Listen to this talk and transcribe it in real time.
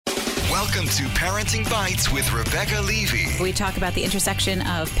Welcome to Parenting Bites with Rebecca Levy. We talk about the intersection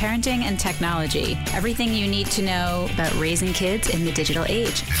of parenting and technology. Everything you need to know about raising kids in the digital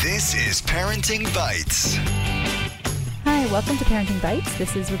age. This is Parenting Bites. Hi, welcome to Parenting Bites.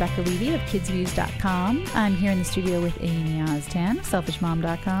 This is Rebecca Levy of KidsViews.com. I'm here in the studio with Amy Oztan,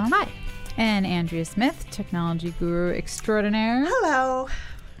 SelfishMom.com. Hi. And Andrea Smith, technology guru extraordinaire. Hello.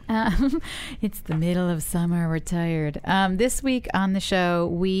 It's the middle of summer. We're tired. This week on the show,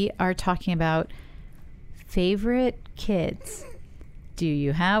 we are talking about favorite kids. Do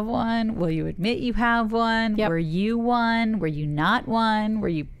you have one? Will you admit you have one? Yep. Were you one? Were you not one? Were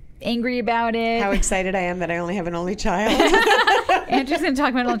you angry about it? How excited I am that I only have an only child. Andrew's going to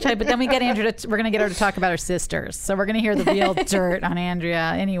talk about an only child, but then we get Andrea. We're going to get her to talk about her sisters. So we're going to hear the real dirt on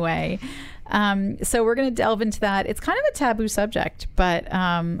Andrea anyway. So we're going to delve into that. It's kind of a taboo subject, but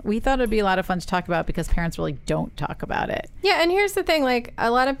we thought it'd be a lot of fun to talk about because parents really don't talk about it. Yeah, and here's the thing, like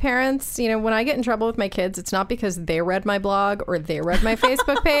a lot of parents, you know, when I get in trouble with my kids, it's not because they read my blog or they read my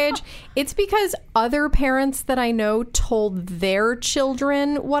Facebook page. It's because other parents that I know told their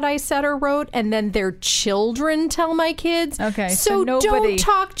children what I said or wrote, and then their children tell my kids. Okay, so don't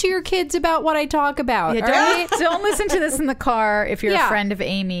talk to your kids about what I talk about. Yeah, don't listen to this in the car if you're a friend of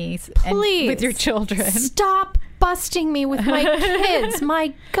Amy's. Please. With your children. Stop busting me with my kids.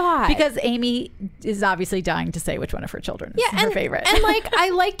 My God. Because Amy is obviously dying to say which one of her children is her favorite. And like, I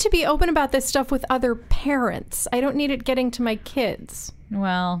like to be open about this stuff with other parents. I don't need it getting to my kids.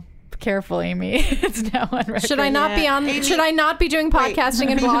 Well, careful, Amy. It's now on record. Should I not be on? Amy, should I not be doing podcasting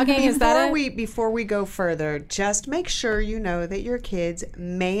and blogging? Is that it? Before we go further, just make sure you know that your kids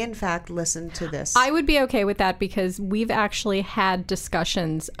may in fact listen to this. I would be okay with that because we've actually had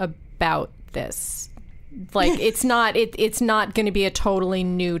discussions about this. Like it's not going to be a totally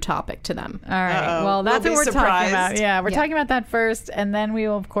new topic to them. All right. Uh-oh. Well, that's we'll what we're talking about. Yeah, we're Yeah. talking about that first, and then we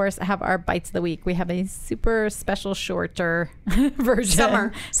will, of course, have our Bites of the Week. We have a super special shorter version.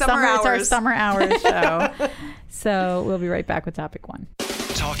 Summer It's our hours. summer hours show. So we'll be right back with topic one.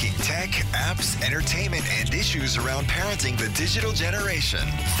 Talking tech, apps, entertainment, and issues around parenting the digital generation.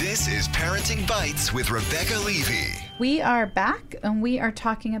 This is Parenting Bites with Rebecca Levy. We are back, and we are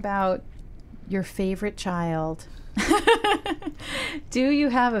talking about your favorite child. Do you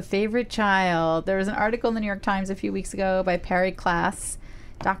have a favorite child? There was an article in the New York Times a few weeks ago by Perry Klass,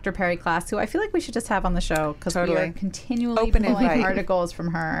 Dr. Perry Klass, who I feel like we should just have on the show because we are continually pulling articles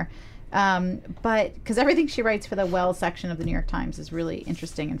from her. But because everything she writes for the Well section of the New York Times is really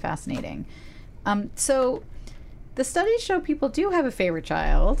interesting and fascinating. So the studies show people do have a favorite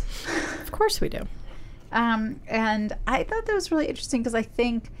child. Of course we do. And I thought that was really interesting because I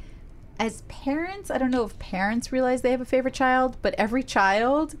think as parents, I don't know if parents realize they have a favorite child, but every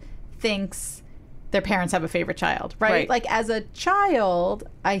child thinks their parents have a favorite child, right? Like as a child,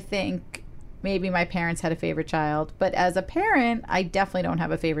 I think maybe my parents had a favorite child, but as a parent, I definitely don't have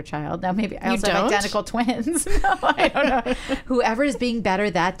a favorite child. Now, maybe I also have identical twins. No, I don't know. Whoever is being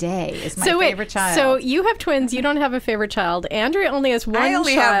better that day is my favorite child. So you have twins. You don't have a favorite child. Andrea only has one child. I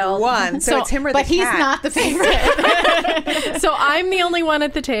only have one, so it's him or the cat. But he's not the favorite. So I'm the only one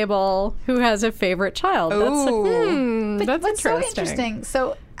at the table who has a favorite child. That's What's interesting. so interesting.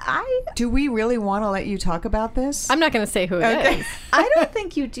 So do we really want to let you talk about this? I'm not going to say who it is. I don't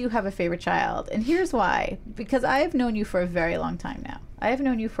think you do have a favorite child. And here's why. Because I have known you for a very long time now. I have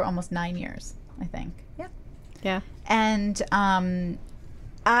known you for almost 9 years, I think. Yeah. And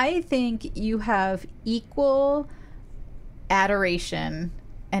I think you have equal adoration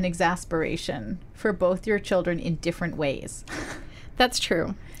and exasperation for both your children in different ways. That's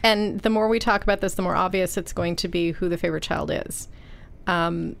true. And the more we talk about this, the more obvious it's going to be who the favorite child is.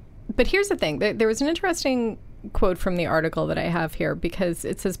 But here's the thing. There was an interesting quote from the article that I have here because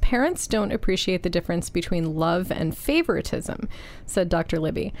it says, parents don't appreciate the difference between love and favoritism, said Dr.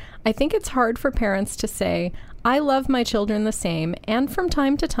 Libby. I think it's hard for parents to say, I love my children the same, and from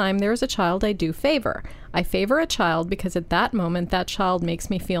time to time there is a child I do favor. I favor a child because at that moment that child makes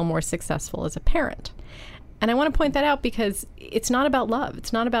me feel more successful as a parent. And I want to point that out because it's not about love.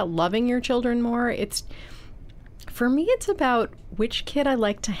 It's not about loving your children more. For me, it's about which kid I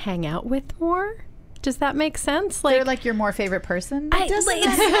like to hang out with more. Does that make sense? They're like your more favorite person?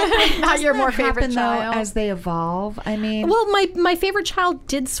 Not your more favorite child. Though, as they evolve? I mean... Well, my favorite child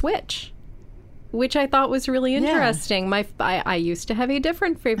did switch. which I thought was really interesting. I used to have a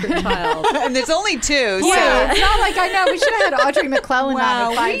different favorite child. And there's only 2. Yeah, it's not like I know. We should have had Audrey McClellan on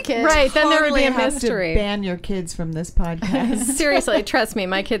with 5 kids. Right, then there would be a have mystery. to ban your kids from this podcast. Seriously, trust me,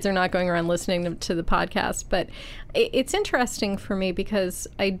 my kids are not going around listening to the podcast. But it's interesting for me because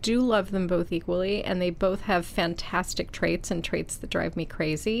I do love them both equally, and they both have fantastic traits and traits that drive me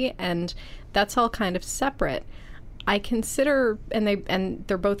crazy, and that's all kind of separate. I consider, and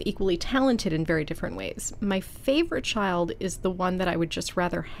they're both equally talented in very different ways. My favorite child is the one that I would just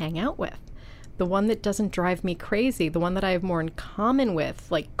rather hang out with, the one that doesn't drive me crazy, the one that I have more in common with,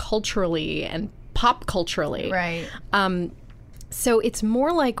 like culturally and pop culturally. Right. So it's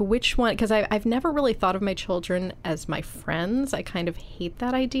more like which one, because I've never really thought of my children as my friends. I kind of hate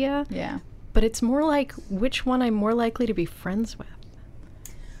that idea. Yeah. But it's more like which one I'm more likely to be friends with.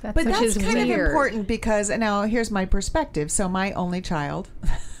 But Which that's is kind of weird. important because, and now here's my perspective. So my only child,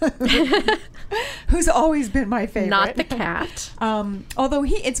 who's always been my favorite. Not the cat. Although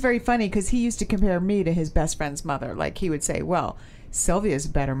it's very funny because he used to compare me to his best friend's mother. Like he would say, well, Sylvia's a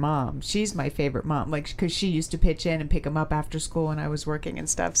better mom. She's my favorite mom. Like, because she used to pitch in and pick him up after school when I was working and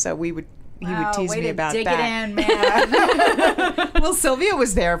stuff. So he would tease way me to about dig that. it in, man. Well, Sylvia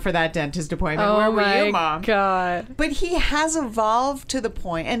was there for that dentist appointment. Where were you, Mom? God. But he has evolved to the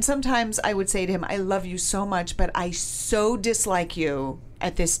point, and sometimes I would say to him, I love you so much, but I so dislike you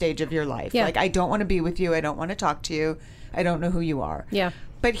at this stage of your life. Yeah. Like, I don't want to be with you. I don't want to talk to you. I don't know who you are. Yeah.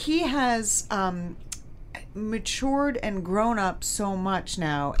 But he has matured and grown up so much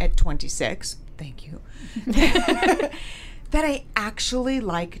now at 26. Thank you. That I actually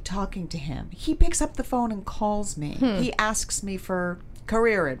like talking to him. He picks up the phone and calls me. He asks me for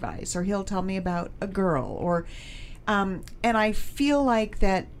career advice, or he'll tell me about a girl, or and I feel like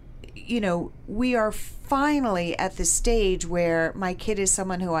that, we are finally at the stage where my kid is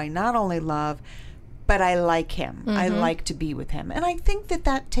someone who I not only love, but I like him. I like to be with him. And I think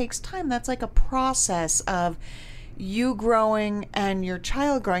that takes time. That's like a process of you growing and your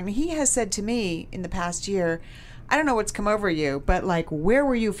child growing. He has said to me in the past year, I don't know what's come over you, but like, where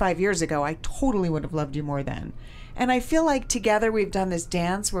were you 5 years ago? I totally would have loved you more then. And I feel like together we've done this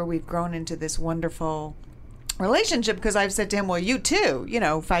dance where we've grown into this wonderful relationship, because I've said to him, well, you too,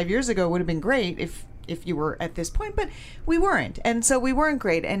 5 years ago would have been great if you were at this point, but we weren't. And so we weren't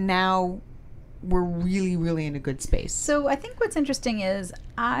great. And now we're really, really in a good space. So I think what's interesting is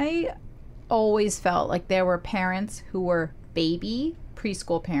I always felt like there were parents who were baby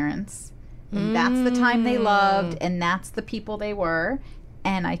preschool parents. And that's the time they loved, and that's the people they were.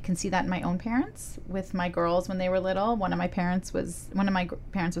 And I can see that in my own parents with my girls when they were little. One of my parents was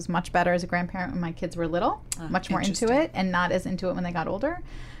much better as a grandparent when my kids were little, much more into it, and not as into it when they got older.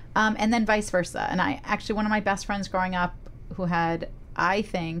 And then vice versa. And one of my best friends growing up who had, I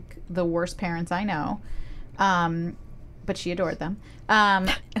think, the worst parents I know, but she adored them,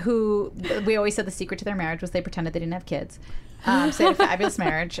 who we always said the secret to their marriage was they pretended they didn't have kids. So they had a fabulous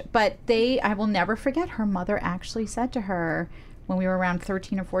marriage. But I will never forget, her mother actually said to her when we were around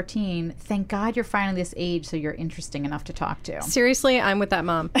 13 or 14, thank God you're finally this age so you're interesting enough to talk to. Seriously, I'm with that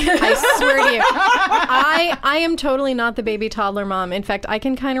mom. I swear to you. I am totally not the baby toddler mom. In fact, I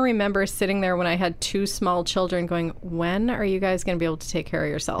can kind of remember sitting there when I had 2 small children going, when are you guys going to be able to take care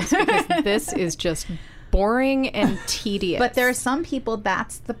of yourselves? Because this is just boring and tedious. But there are some people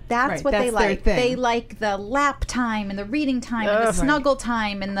that's Right, what that's they their like. thing. They like the lap time and the reading time and the snuggle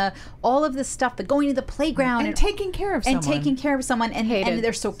time and the all of this stuff, the going to the playground And taking care of someone. And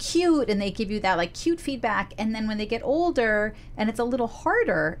they're so cute and they give you that like cute feedback, and then when they get older and it's a little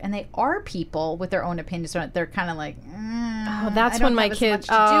harder and they are people with their own opinions, they're kind of like that's I don't when my have as kids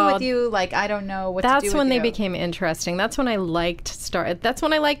much to do with you, like I don't know what to do with you. That's when they became interesting. That's when I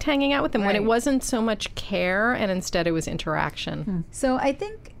liked hanging out with them, when it Right. wasn't so much care and instead it was interaction. So I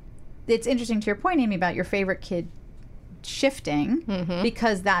think it's interesting to your point, Amy, about your favorite kid shifting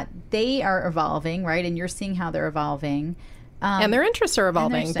because that they are evolving, right? And you're seeing how they're evolving. And their interests are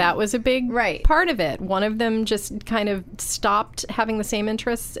evolving. interests. That was a big Right. part of it. One of them just kind of stopped having the same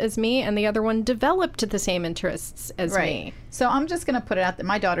interests as me, and the other one developed the same interests as me. So I'm just going to put it out that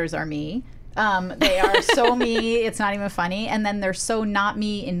my daughters are me. They are so me, it's not even funny. And then they're so not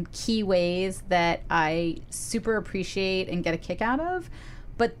me in key ways that I super appreciate and get a kick out of.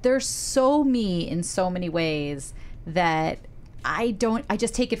 But they're so me in so many ways that I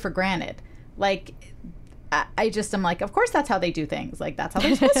just take it for granted. Like, I'm like, of course that's how they do things. Like, that's how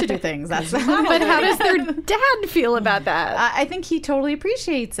they're supposed to do things. That's But how does their dad feel about that? I think he totally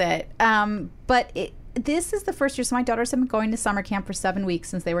appreciates it. But this is the first year. So my daughters have been going to summer camp for 7 weeks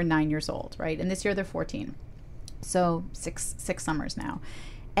since they were 9 years old, right? And this year they're 14. So six summers now.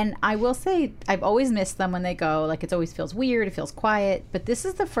 And I will say, I've always missed them when they go. Like, it always feels weird. It feels quiet. But this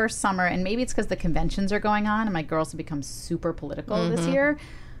is the first summer, and maybe it's because the conventions are going on, and my girls have become super political this year.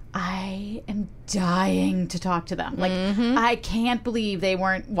 I am dying to talk to them. Like, I can't believe they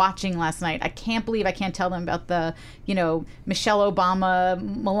weren't watching last night. I can't believe I can't tell them about the, Michelle Obama,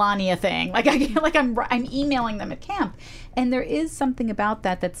 Melania thing. Like, I'm emailing them at camp. And there is something about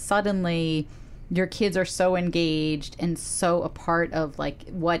that suddenly your kids are so engaged and so a part of like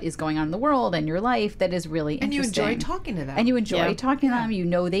what is going on in the world and your life that is really interesting. And you enjoy talking to them. And you enjoy talking to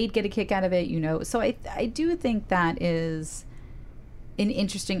them. They'd get a kick out of it. So I do think that is an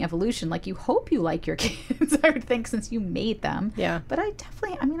interesting evolution. Like, you hope you like your kids, I would think, since you made them. Yeah. But I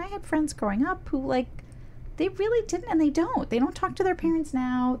had friends growing up who, like, they really didn't, and they don't. They don't talk to their parents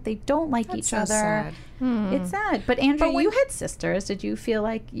now. They don't like each other. Sad. It's sad. But Andrew, you had sisters. Did you feel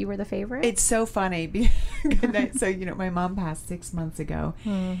like you were the favorite? It's so funny because so my mom passed 6 months ago,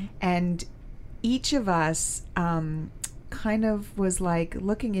 and each of us kind of was like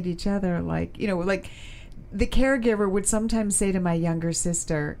looking at each other, like like the caregiver would sometimes say to my younger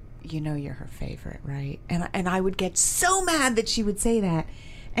sister, "You're her favorite, right?" And I would get so mad that she would say that.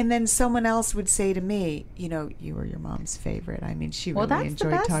 And then someone else would say to me, you were your mom's favorite. I mean, she really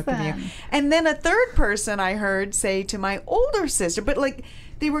enjoyed talking to you. And then a third person I heard say to my older sister, but like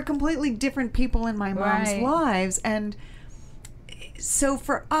they were completely different people in my mom's lives. And so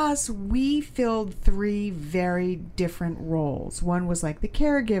for us, we filled 3 very different roles. One was like the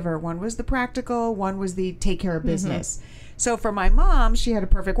caregiver, one was the practical, one was the take care of business. So for my mom, she had a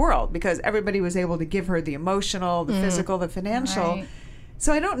perfect world because everybody was able to give her the emotional, the physical, the financial. Right.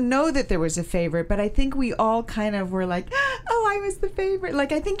 So I don't know that there was a favorite, but I think we all kind of were like, oh, I was the favorite.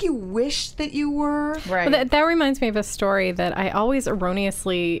 Like, I think you wish that you were. Right. Well, that reminds me of a story that I always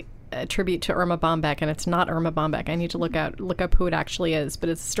erroneously attribute to Irma Bombeck, and it's not Irma Bombeck. I need to look up who it actually is. But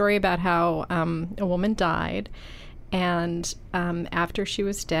it's a story about how a woman died, and after she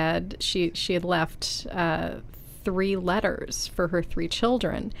was dead, she had left 3 letters for her 3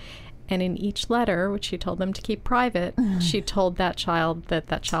 children. And in each letter, which she told them to keep private, she told that child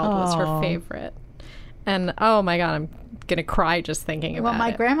that child was her favorite. And oh my God, I'm going to cry just thinking about it. Well,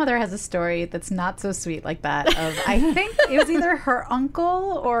 my grandmother has a story that's not so sweet like that. I think it was either her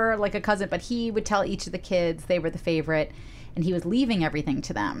uncle or like a cousin, but he would tell each of the kids they were the favorite, and he was leaving everything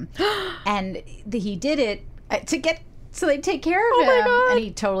to them. And he did it to get... So they take care of him, and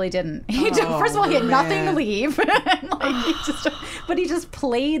he totally didn't. First of all, he had nothing to leave, but he just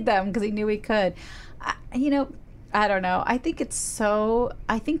played them because he knew he could. I don't know. I think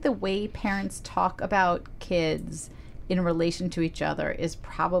I think the way parents talk about kids in relation to each other is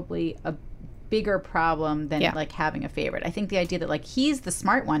probably a bigger problem than like having a favorite. I think the idea that like he's the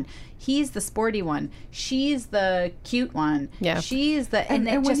smart one, he's the sporty one, she's the cute one, she's the and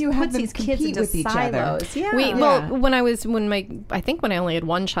it just you puts these kids into silos. I think when I only had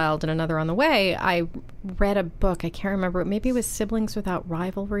one child and another on the way, I read a book. I can't remember. Maybe it was Siblings Without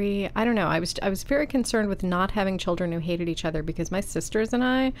Rivalry. I don't know. I was very concerned with not having children who hated each other because my sisters and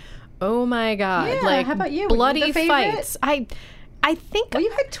I, oh my God, like how about you? Bloody fights. I think... Well,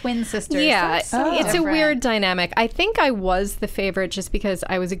 you had twin sisters. Yeah, it's so it's a different. weird dynamic. I think I was the favorite just because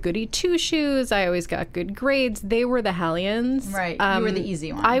I was a goody two-shoes. I always got good grades. They were the hellions. Right. You were the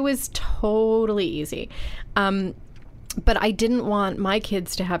easy one. I was totally easy. But I didn't want my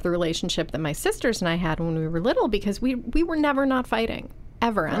kids to have the relationship that my sisters and I had when we were little because we were never not fighting,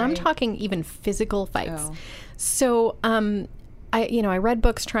 ever. And I'm talking even physical fights. Oh. So... I read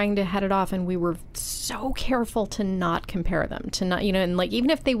books trying to head it off, and we were so careful to not compare them, to not, and like even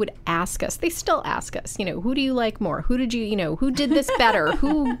if they would ask us, they still ask us, who do you like more? Who did you, who did this better?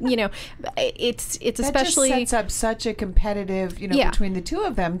 Who, it's especially that just sets up such a competitive, between the two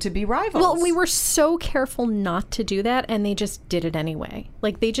of them to be rivals. Well, we were so careful not to do that, and they just did it anyway.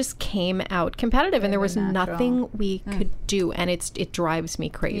 Like they just came out competitive, and there was nothing we could do, and it drives me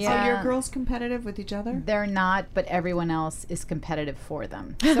crazy. Are your girls competitive with each other? They're not, but everyone else is competitive for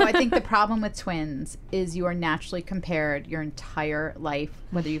them. So I think the problem with twins is you are naturally compared your entire life,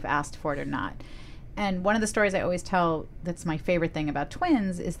 whether you've asked for it or not. And one of the stories I always tell that's my favorite thing about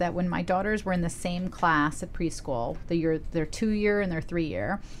twins is that when my daughters were in the same class at preschool, their 2-year and their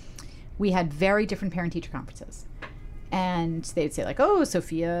 3-year, we had very different parent-teacher conferences. And they'd say like, oh,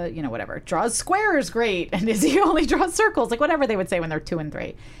 Sophia, whatever, draws squares great, and Izzy only draws circles, like whatever they would say when they're 2 and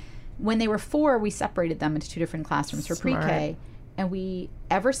 3. When they were 4, we separated them into 2 different classrooms for pre-K. And we,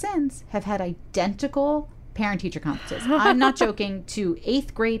 ever since, have had identical parent-teacher conferences. I'm not joking. To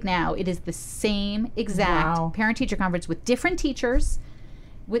 8th grade now, it is the same exact parent-teacher conference with different teachers.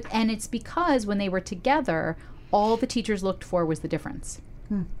 And it's because when they were together, all the teachers looked for was the difference.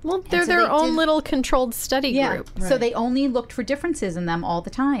 Well, they're so their they own did- little controlled study group. So they only looked for differences in them all the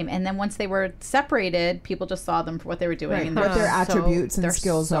time, and then once they were separated, people just saw them for what they were doing, Right, and what they're their attributes and they're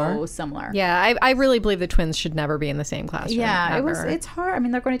skills so are. similar. Yeah, I really believe the twins should never be in the same classroom. Yeah, ever. it's hard. I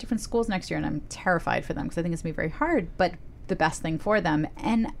mean, they're going to different schools next year, and I'm terrified for them because I think it's going to be very hard, but the best thing for them.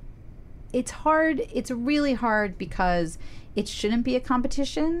 And it's hard. It's really hard because it shouldn't be a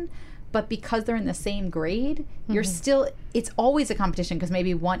competition, but because they're in the same grade, you're still, it's always a competition because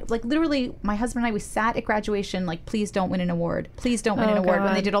maybe one, like literally my husband and I, we sat at graduation like, please don't win an award. Please don't win an award. When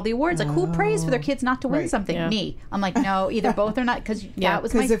God. they did all the awards, like who prays for their kids not to win Right. something? Yeah. Me. I'm like, no, either both or not, because that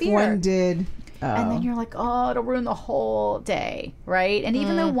was my Because if fear. one did, And then you're like, oh, it'll ruin the whole day, right? And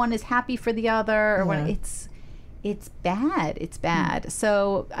even though one is happy for the other, or one, it's bad. It's bad.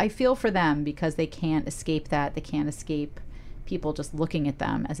 So I feel for them because they can't escape that. They can't escape people just looking at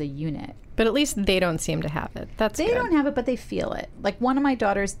them as a unit. But at least they don't seem to have it. That's They good. don't have it, but they feel it. Like one of my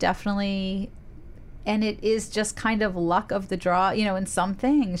daughters definitely, and it is just kind of luck of the draw. You know, in some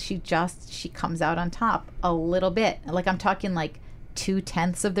things, she comes out on top a little bit. Like I'm talking like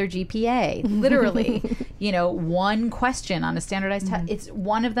 0.2 of their GPA, literally. You know, one question on a standardized test. It's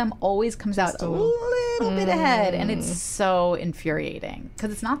one of them always comes out a little bit ahead, and it's so infuriating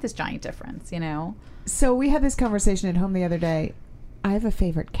because it's not this giant difference. You know. so we had this conversation at home the other day. I have a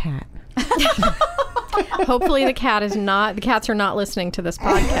favorite cat. Hopefully the cats are not listening to this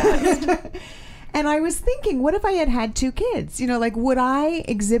podcast. And I was thinking, what if I had 2 kids? You know, like, would I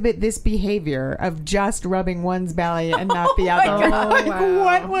exhibit this behavior of just rubbing one's belly and not the other? Like,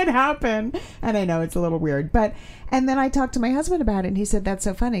 what would happen? And I know it's a little weird, but, and then I talked to my husband about it, and he said, that's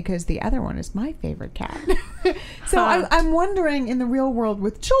so funny because the other one is my favorite cat. So I'm wondering, in the real world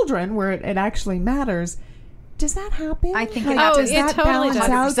with children, where it actually matters, does that happen? I think like, it does it that totally balance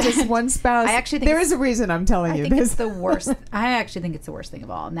does. out? Does one spouse? I actually think there it's- is a reason I'm telling I you think this. it's the worst. I actually think it's the worst thing of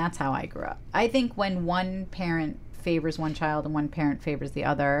all, and that's how I grew up. I think when one parent favors one child and one parent favors the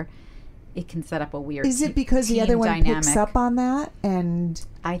other, it can set up a weird. Is it because the team other one dynamic. picks up on that? And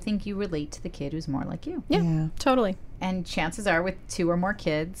I think you relate to the kid who's more like you. Yeah, totally. And chances are, with 2 or more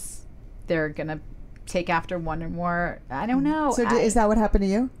kids, they're gonna take after one or more. I don't know. so, is that what happened to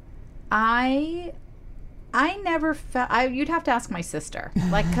you? I never felt. You'd have to ask my sister,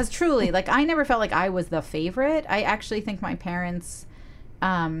 like, because truly, like, I never felt like I was the favorite. I actually think my parents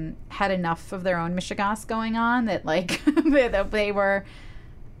had enough of their own mishigas going on that, like, they were.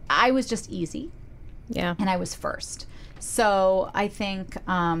 I was just easy, Yeah. and I was first. So I think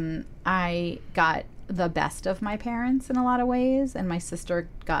I got the best of my parents in a lot of ways, and my sister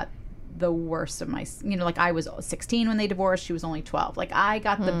got the worst of my. You know, like I was 16 when they divorced. She was only 12. Like I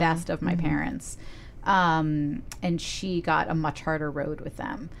got the best of my parents. And she got a much harder road with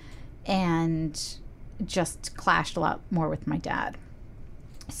them and just clashed a lot more with my dad.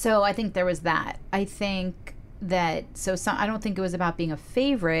 So I think there was that. I think that, I don't think it was about being a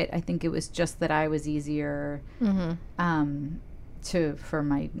favorite. I think it was just that I was easier for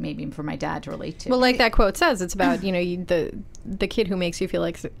my dad to relate to. Well, like that quote says, it's about, you know, the kid who makes you feel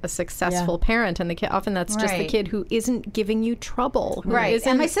like a successful parent, and the kid, often that's just the Right. kid who isn't giving you trouble. Who Right. isn't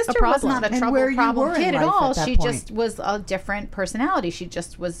And my a sister was problem. not a And where trouble you problem were in kid at life at all. that She point. just was a different personality. She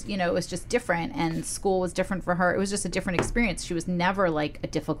just was, you know, it was just different, and school was different for her. It was just a different experience. She was never like a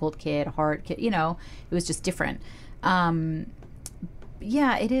difficult kid, hard kid, you know, it was just different.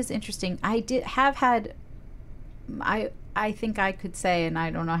 Yeah, it is interesting. I think I could say, and I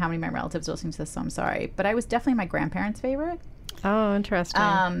don't know how many of my relatives are listening to this, so I'm sorry, but I was definitely my grandparents' favorite. Oh, interesting.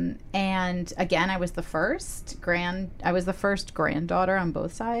 And again, I was the first granddaughter on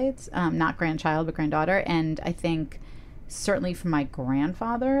both sides. Not grandchild, but granddaughter. And I think certainly from my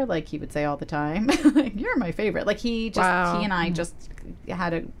grandfather, like he would say all the time, like, you're my favorite. Like he and I just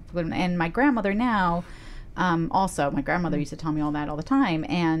had and my grandmother now, also my grandmother used to tell me all that all the time.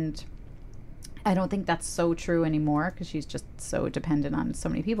 And I don't think that's so true anymore because she's just so dependent on so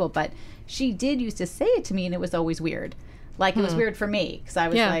many people. But she did used to say it to me, and it was always weird. Like, it was weird for me because I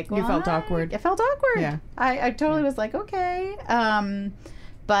was like, You felt awkward. I felt awkward. Yeah. I totally was like, okay.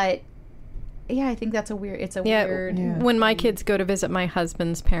 But yeah, I think that's weird. When my kids go to visit my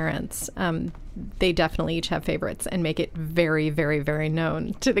husband's parents, they definitely each have favorites and make it very, very, very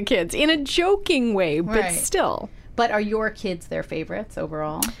known to the kids in a joking way, but Right. still. But are your kids their favorites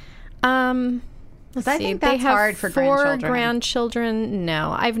overall? Let's I see. think They that's have hard for 4 grandchildren. grandchildren.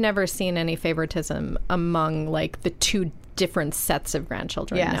 No, I've never seen any favoritism among like the 2 different sets of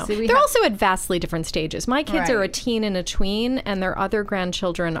grandchildren. Yeah, No. see, we They're have- also at vastly different stages. My kids are a Right. teen and a tween, and their other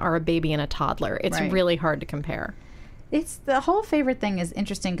grandchildren are a baby and a toddler. It's Right. really hard to compare. It's the whole favorite thing is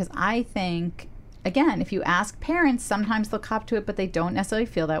interesting because I think again, if you ask parents, sometimes they'll cop to it, but they don't necessarily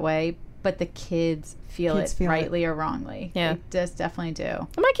feel that way. But the kids feel it rightly or wrongly. Yeah. They just definitely do.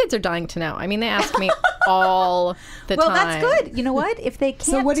 And my kids are dying to know. I mean, they ask me all the time. Well, that's good. You know what? If they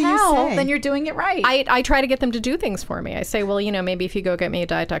can't what do you tell, say? then you're doing it right. I try to get them to do things for me. I say, well, maybe if you go get me a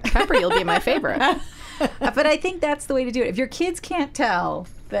Diet Dr. Pepper, you'll be my favorite. But I think that's the way to do it. If your kids can't tell,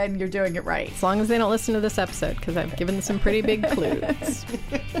 then you're doing it right. As long as they don't listen to this episode, because I've given them some pretty big clues.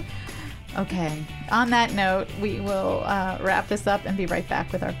 Okay. On that note, we will wrap this up and be right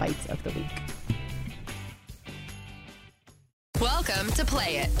back with our bites of the week. Welcome to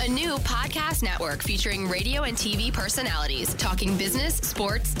Play It, a new podcast network featuring radio and TV personalities talking business,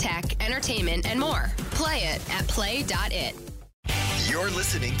 sports, tech, entertainment, and more. Play it at play.it. You're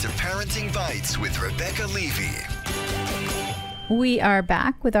listening to Parenting Bites with Rebecca Levy. We are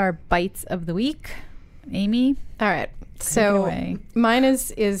back with our bites of the week. Amy? All right. So away. mine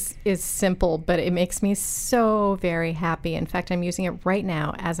is simple, but it makes me so very happy. In fact, I'm using it right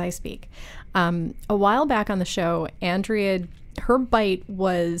now as I speak. A while back on the show, Andrea, her bite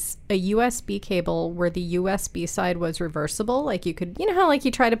was a USB cable where the USB side was reversible. Like you could, how like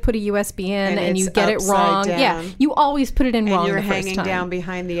you try to put a USB in and you it's get it upside wrong. down. Yeah, you always put it in And wrong you're the first hanging time. down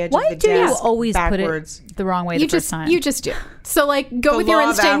behind the edge Why of the do you desk always backwards. put it the wrong way You the first time? You just do. So like go with your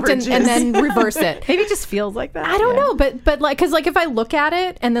law of instinct and averages. then reverse it. Maybe it just feels like that. I don't know, but like, because like if I look at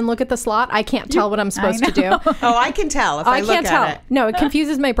it and then look at the slot, I can't tell what I'm supposed to do. Oh, I can tell if I look can't at tell. it. No, it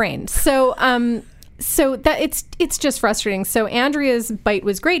confuses my brain. So that it's just frustrating. So Andrea's bite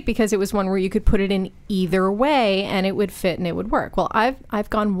was great because it was one where you could put it in either way and it would fit and it would work. Well, I've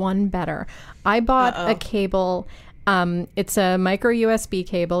gone one better. I bought a cable. It's a micro USB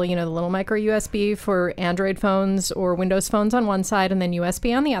cable, the little micro USB for Android phones or Windows phones on one side and then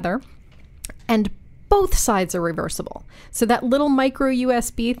USB on the other. And both sides are reversible. So that little micro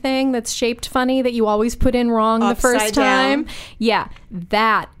USB thing that's shaped funny that you always put in wrong the first Upside down. time. Yeah,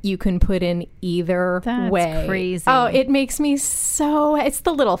 that you can put in either That's way. crazy. Oh, it makes me so... It's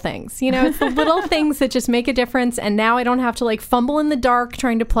the little things. It's the little things that just make a difference. And now I don't have to like fumble in the dark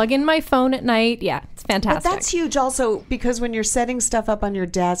trying to plug in my phone at night. Yeah, it's fantastic. But that's huge also because when you're setting stuff up on your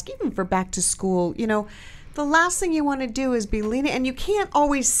desk, even for back to school, the last thing you want to do is be leaning, and you can't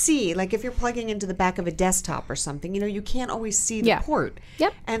always see, like if you're plugging into the back of a desktop or something, you can't always see the port.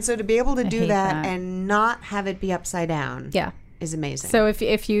 Yep. And so to be able to do hate that that. and not have it be upside down Yeah. is amazing. So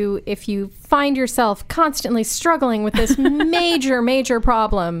if you find yourself constantly struggling with this major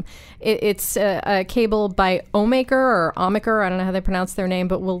problem, it's a cable by Omaker or Omaker. I don't know how they pronounce their name,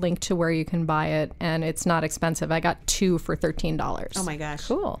 but we'll link to where you can buy it, and it's not expensive. I got 2 for $13. Oh my gosh.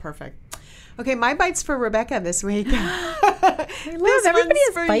 Cool. Perfect. Okay, my bites for Rebecca this week. I love everybody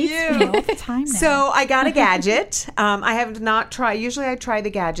has bites for me all the time now. So I got a gadget. I have not tried. Usually I try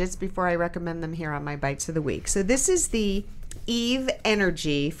the gadgets before I recommend them here on my bites of the week. So this is the Eve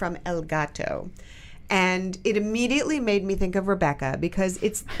Energy from Elgato. And it immediately made me think of Rebecca because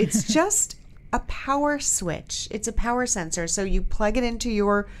it's just a power switch. It's a power sensor. So you plug it into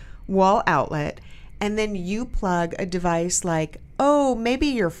your wall outlet and then you plug a device like, maybe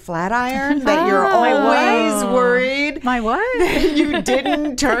your flat iron that you're always worried My what? you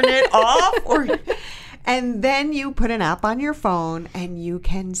didn't turn it off, and then you put an app on your phone and you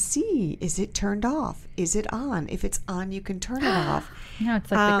can see, is it turned off? Is it on? If it's on, you can turn it off.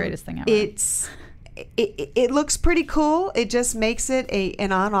 It's like the greatest thing ever. It looks pretty cool. It just makes it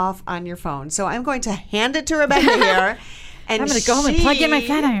an on-off on your phone. So I'm going to hand it to Rebecca here. And I'm going to go home and plug in my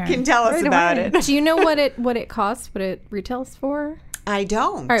flat iron. Can tell us Right about away. it. Do you know what it costs? What it retails for? I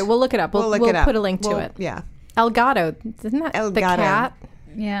don't. All right, we'll look it up. We'll look it up. put a link to it. Yeah. Elgato, isn't that the Elgato. cat?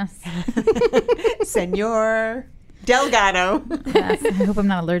 Yes. Senor Delgado. Yes. I hope I'm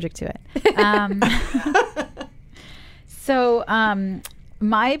not allergic to it. So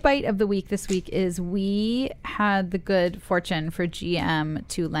my bite of the week this week is we had the good fortune for GM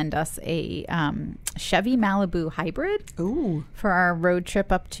to lend us a Chevy Malibu hybrid for our road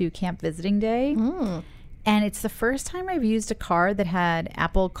trip up to Camp Visiting Day. And it's the first time I've used a car that had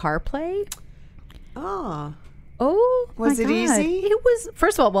Apple CarPlay. Oh. Oh, Was my it God. easy? It was,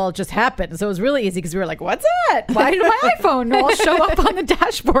 first of all, it just happened. So it was really easy because we were like, what's that? Why did my iPhone all show up on the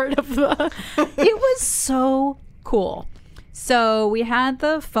dashboard of the... It was so cool. So we had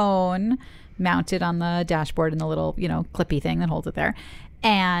the phone mounted on the dashboard and the little, clippy thing that holds it there.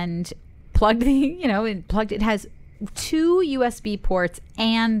 And plugged it has 2 USB ports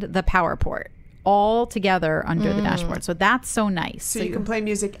and the power port all together under the dashboard. So that's so nice. So you can play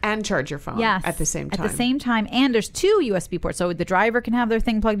music and charge your phone at the same time. At the same time. And there's 2 USB ports. So the driver can have their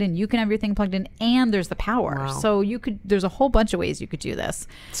thing plugged in, you can have your thing plugged in, and there's the power. Wow. So there's a whole bunch of ways you could do this.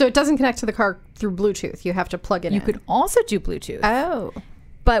 So it doesn't connect to the car through Bluetooth. You have to plug it in. You could also do Bluetooth. Oh.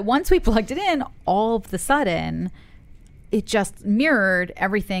 But once we plugged it in, all of the sudden, it just mirrored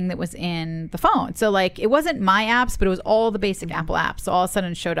everything that was in the phone. So like it wasn't my apps, but it was all the basic Apple apps. So all of a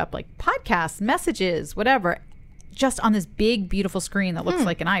sudden it showed up like podcasts, messages, whatever, just on this big, beautiful screen that looks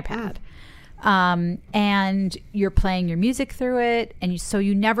like an iPad. And you're playing your music through it. And so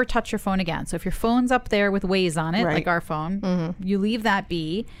you never touch your phone again. So if your phone's up there with Waze on it, like our phone, you leave that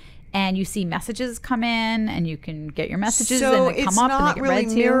be. And you see messages come in, and you can get your messages so and they come it's up not and they get really read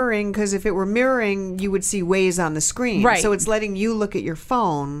to. mirroring, because if it were mirroring, you would see Waze on the screen. Right. So it's letting you look at your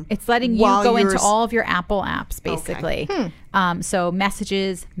phone. It's letting you while go you're into all of your Apple apps, basically. So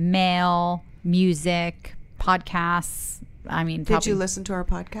messages, mail, music, podcasts. I mean, Did you listen to our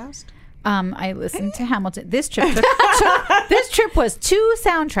podcast? I listened to Hamilton. This trip was 2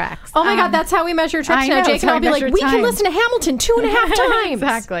 soundtracks. Oh my God, that's how we measure trips I now. know, Jake and I'll be like, we can listen to Hamilton 2.5 times.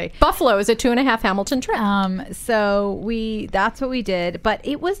 Exactly. Buffalo is a 2.5 Hamilton trip. So that's what we did, but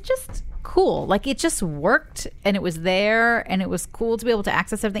it was just cool. Like it just worked, and it was there, and it was cool to be able to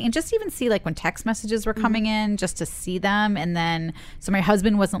access everything, and just even see like when text messages were coming in, just to see them. And then so my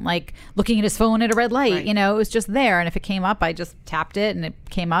husband wasn't like looking at his phone at a red light, you know, it was just there. And if it came up, I just tapped it and it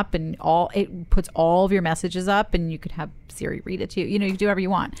came up, and it puts all of your messages up, and you could have Siri read it to you. You know, you can do whatever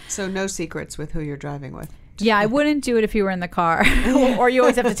you want. So no secrets with who you're driving with. Yeah, I wouldn't do it if you were in the car. Or you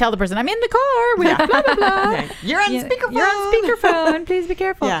always have to tell the person, I'm in the car with blah, blah, blah. You're on speakerphone. You're on speakerphone. Please be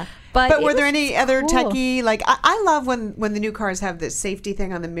careful. Yeah. But were there any other cool. techie, like I love when the new cars have this safety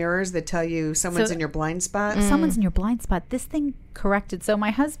thing on the mirrors that tell you someone's in your blind spot. Someone's in your blind spot. This thing corrected. So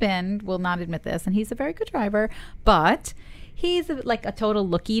my husband will not admit this, and he's a very good driver, but he's like a total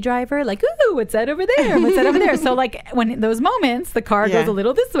looky driver. Like, ooh, what's that over there? What's that over there? So like when in those moments, the car goes a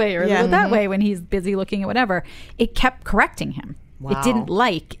little this way or a little that way when he's busy looking at whatever, it kept correcting him. Wow. It didn't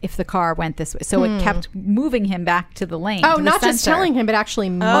like if the car went this way. So it kept moving him back to the lane. Oh, to the not just center. telling him, but actually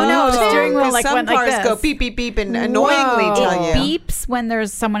moving. Oh, no, the steering wheel like some went like cars this. go beep, beep, beep and annoyingly tell you. It beeps when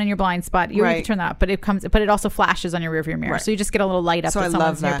there's someone in your blind spot. You can turn that up, but it also flashes on your rearview mirror. So you just get a little light up that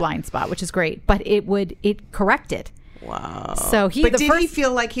someone's in your blind spot, which is great. But it corrected. Wow. So did he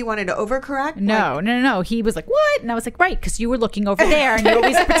feel like he wanted to overcorrect? No. He was like, what? And I was like, right, because you were looking over there, and you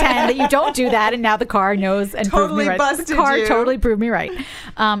always pretend that you don't do that, and now the car knows and proved me right. Busted the car you. totally proved me right.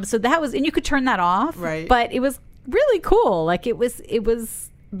 So that was, and you could turn that off. Right. But it was really cool. Like it was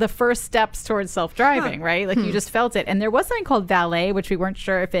the first steps towards self-driving, right? Like you just felt it. And there was something called valet, which we weren't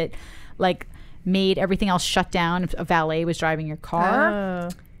sure if it like made everything else shut down if a valet was driving your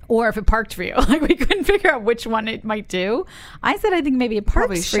car. Or if it parked for you. Like we couldn't figure out which one it might do. I said I think maybe it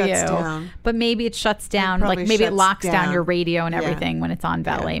parks for you. Down. But maybe it shuts down. Like maybe it locks down your radio and everything when it's on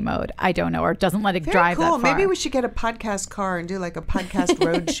valet mode. I don't know. Or it doesn't let it drive cool. that far. Maybe we should get a podcast car and do like a podcast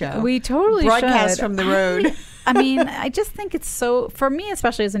road show. We totally broadcast should. from the road. I mean, I just think it's so, for me,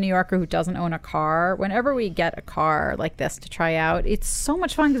 especially as a New Yorker who doesn't own a car, whenever we get a car like this to try out, it's so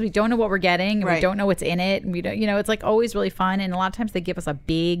much fun because we don't know what we're getting and we don't know what's in it. And we don't, it's like always really fun. And a lot of times they give us a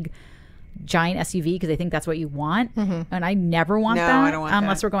big, giant SUV because they think that's what you want. And I never want that. I don't want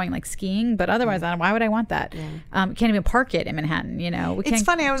unless that. we're going like skiing. But otherwise, why would I want that? Can't even park it in Manhattan. It's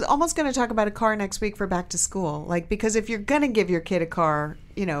funny. I was almost going to talk about a car next week for back to school. Like, because if you're going to give your kid a car,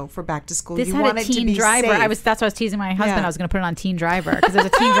 for back to school, this you had want a it to teen be driver. safe. That's what I was teasing my husband. I was going to put it on teen driver because there's a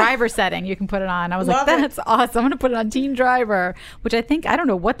teen driver setting you can put it on. I was Love like, it. that's awesome. I'm going to put it on teen driver, which I don't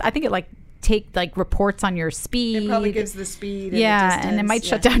know what, I think it reports on your speed. It probably gives the speed. And it might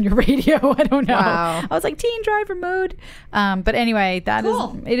shut down your radio. I don't know. Wow. I was like teen driver mode. But anyway,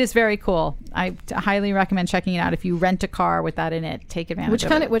 it is very cool. I highly recommend checking it out. If you rent a car with that in it, take advantage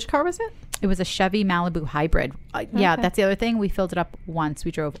of it. Which car was it? It was a Chevy Malibu hybrid. Yeah, that's the other thing. We filled it up once.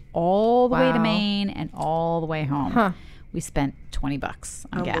 We drove all the way to Maine and all the way home. We spent $20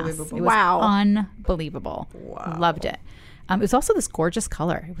 on gas. It was unbelievable. Wow. Loved it. It was also this gorgeous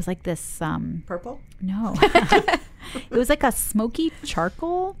color. It was like this purple? No. It was like a smoky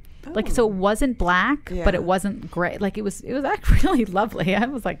charcoal. So it wasn't black, but it wasn't gray. Like it was actually really lovely. I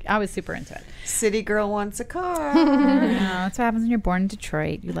was super into it. City girl wants a car. That's what happens when you're born in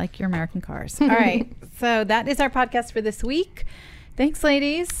Detroit. You like your American cars. All right. So that is our podcast for this week. Thanks,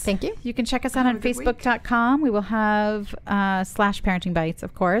 ladies. Thank you. You can check us out on Facebook.com. We will have /Parenting Bites,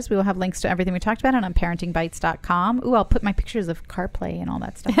 of course. We will have links to everything we talked about on parentingbites.com. Ooh, I'll put my pictures of CarPlay and all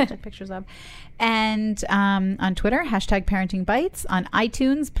that stuff. I'll take pictures of. And on Twitter, #Parenting Bites. On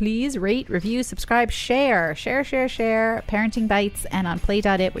iTunes, please rate, review, subscribe, share. Parenting Bites. And on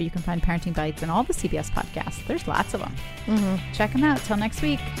play.it, where you can find Parenting Bites and all the CBS podcasts. There's lots of them. Check them out. Till next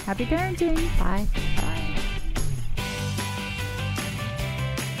week. Happy parenting. Bye.